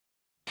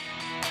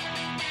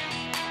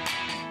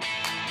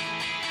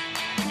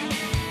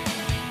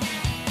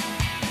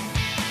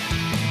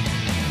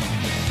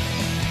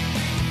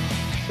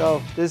So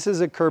this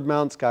is a curb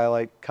mount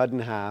skylight cut in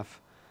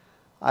half.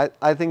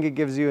 I think it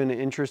gives you an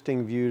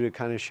interesting view to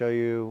kind of show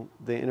you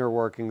the inner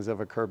workings of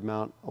a curb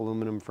mount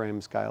aluminum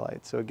frame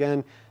skylight. So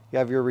again, you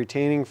have your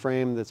retaining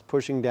frame that's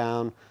pushing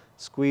down,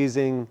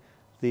 squeezing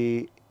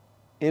the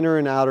inner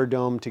and outer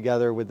dome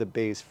together with the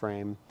base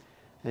frame.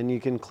 And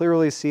you can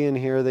clearly see in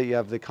here that you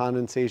have the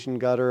condensation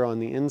gutter on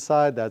the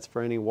inside. That's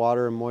for any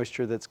water and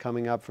moisture that's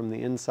coming up from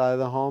the inside of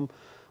the home.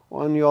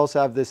 And you also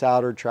have this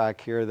outer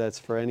track here that's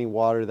for any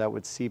water that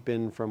would seep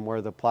in from where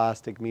the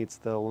plastic meets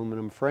the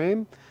aluminum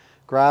frame.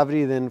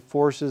 Gravity then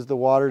forces the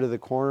water to the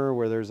corner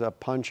where there's a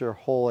punch or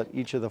hole at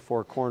each of the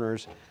four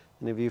corners.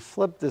 And if you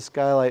flip the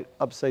skylight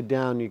upside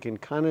down, you can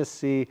kind of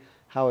see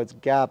how it's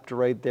gapped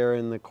right there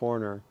in the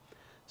corner.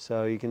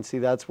 So you can see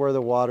that's where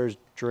the water's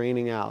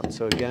draining out.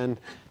 So again,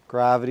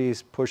 gravity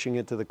is pushing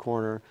it to the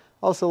corner.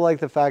 Also like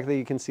the fact that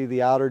you can see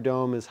the outer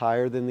dome is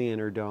higher than the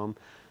inner dome.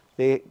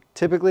 They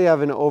typically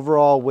have an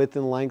overall width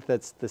and length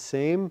that's the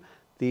same.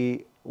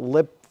 The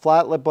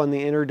flat lip on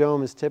the inner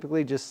dome is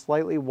typically just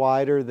slightly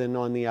wider than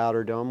on the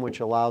outer dome,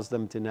 which allows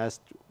them to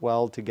nest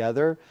well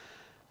together.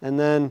 And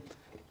then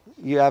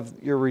you have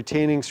your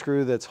retaining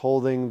screw that's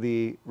holding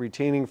the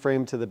retaining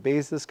frame to the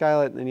base of the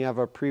skylight, and then you have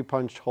a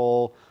pre-punched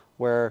hole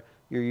where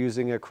you're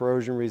using a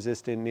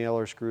corrosion-resistant nail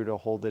or screw to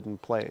hold it in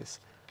place.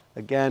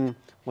 Again,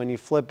 when you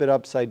flip it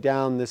upside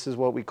down, this is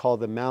what we call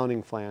the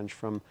mounting flange,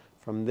 from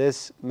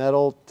this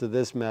metal to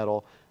this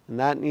metal. And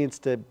that needs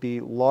to be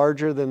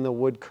larger than the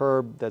wood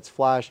curb that's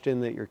flashed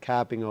in that you're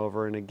capping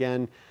over. And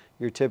again,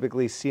 you're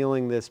typically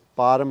sealing this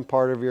bottom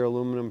part of your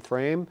aluminum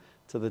frame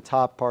to the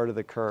top part of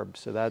the curb.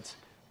 So that's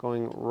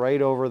going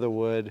right over the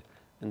wood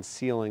and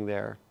sealing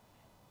there.